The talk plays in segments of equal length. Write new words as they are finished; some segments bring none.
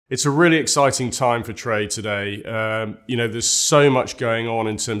It's a really exciting time for trade today. There's so much going on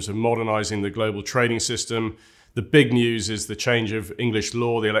in terms of modernizing the global trading system. The big news is the change of English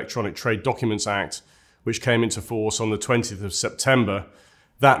law, the Electronic Trade Documents Act, which came into force on the 20th of September.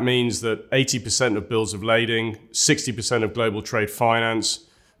 That means that 80% of bills of lading, 60% of global trade finance,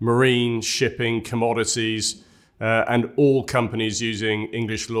 marine, shipping, commodities, and all companies using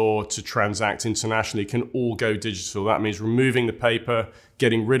English law to transact internationally can all go digital. That means removing the paper,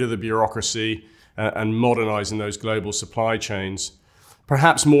 getting rid of the bureaucracy, and modernizing those global supply chains.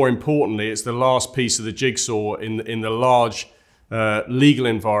 Perhaps more importantly, it's the last piece of the jigsaw in the large legal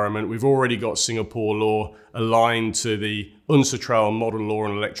environment. We've already got Singapore law aligned to the UNCITRAL model law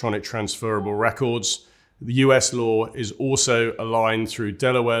and electronic transferable records. The US law is also aligned through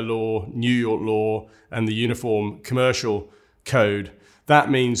Delaware law, New York law, and the Uniform Commercial Code. That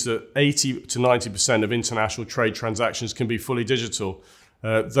means that 80 to 90% of international trade transactions can be fully digital.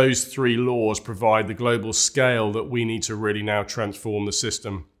 Those three laws provide the global scale that we need to really now transform the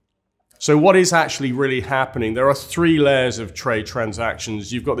system. So what is actually really happening? There are three layers of trade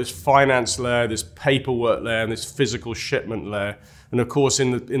transactions. You've got this finance layer, this paperwork layer, and this physical shipment layer. And of course,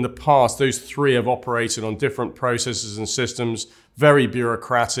 in the past, those three have operated on different processes and systems, very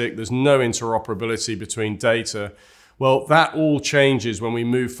bureaucratic. There's no interoperability between data. Well, that all changes when we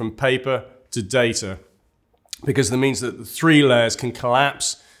move from paper to data, because that means that the three layers can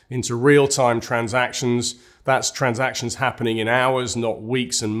collapse into real-time transactions. That's transactions happening in hours, not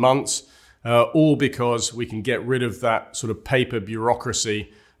weeks and months, all because we can get rid of that sort of paper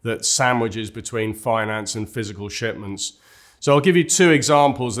bureaucracy that sandwiches between finance and physical shipments. So I'll give you two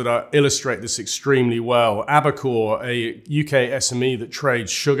examples that illustrate this extremely well. Abacor, a UK SME that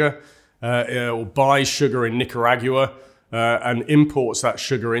trades sugar or buys sugar in Nicaragua and imports that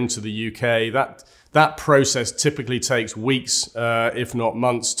sugar into the UK. That process typically takes weeks, if not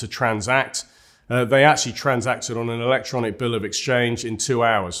months, to transact. They actually transacted on an electronic bill of exchange in 2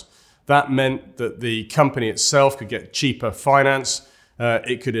 hours. That meant that the company itself could get cheaper finance.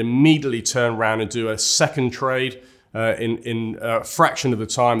 It could immediately turn around and do a second trade in a fraction of the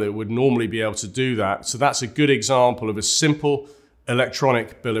time that it would normally be able to do that. So that's a good example of a simple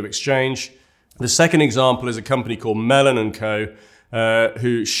electronic bill of exchange. The second example is a company called Melon & Co.,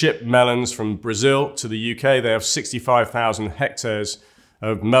 who ship melons from Brazil to the UK. They have 65,000 hectares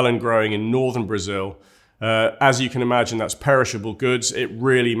of melon growing in northern Brazil. As you can imagine, that's perishable goods. It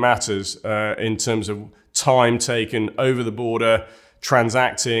really matters in terms of time taken over the border,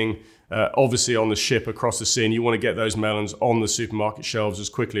 transacting, obviously on the ship across the sea, and you want to get those melons on the supermarket shelves as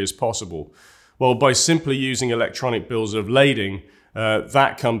quickly as possible. Well, by simply using electronic bills of lading,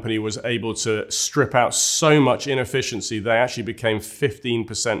 that company was able to strip out so much inefficiency, they actually became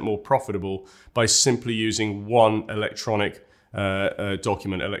 15% more profitable by simply using one electronic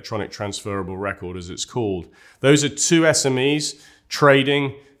document, electronic transferable record as it's called. Those are two SMEs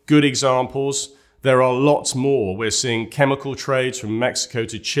trading, good examples. There are lots more. We're seeing chemical trades from Mexico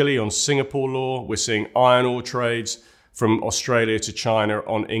to Chile on Singapore law. We're seeing iron ore trades from Australia to China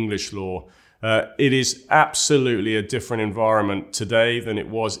on English law. It is absolutely a different environment today than it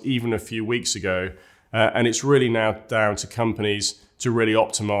was even a few weeks ago. And it's really now down to companies to really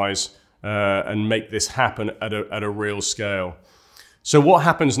optimize and make this happen at a real scale. So what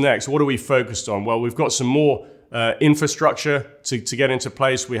happens next? What are we focused on? Well, we've got some more infrastructure to get into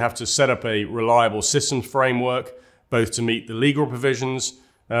place. We have to set up a reliable systems framework, both to meet the legal provisions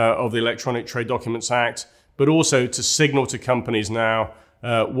of the Electronic Trade Documents Act, but also to signal to companies now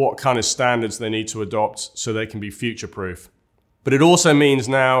what kind of standards they need to adopt so they can be future-proof. But it also means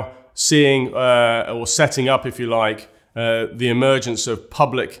now seeing or setting up, if you like, the emergence of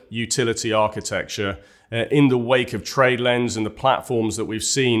public utility architecture in the wake of TradeLens and the platforms that we've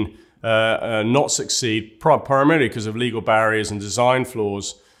seen not succeed, primarily because of legal barriers and design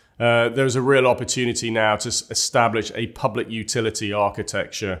flaws. There's a real opportunity now to establish a public utility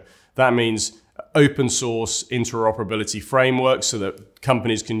architecture. That means open source interoperability frameworks so that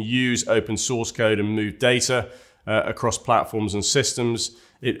companies can use open source code and move data across platforms and systems.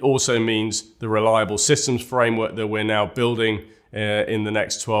 It also means the reliable systems framework that we're now building in the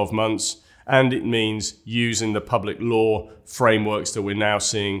next 12 months. And it means using the public law frameworks that we're now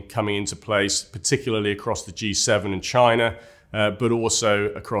seeing coming into place, particularly across the G7 and China, but also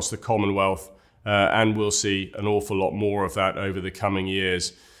across the Commonwealth. And we'll see an awful lot more of that over the coming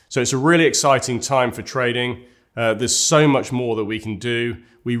years. So it's a really exciting time for trading. There's so much more that we can do.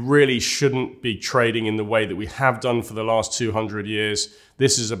 We really shouldn't be trading in the way that we have done for the last 200 years.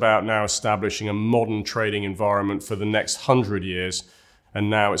 This is about now establishing a modern trading environment for the next 100 years. And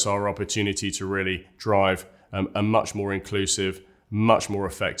now it's our opportunity to really drive a much more inclusive, much more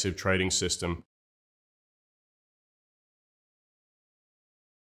effective trading system.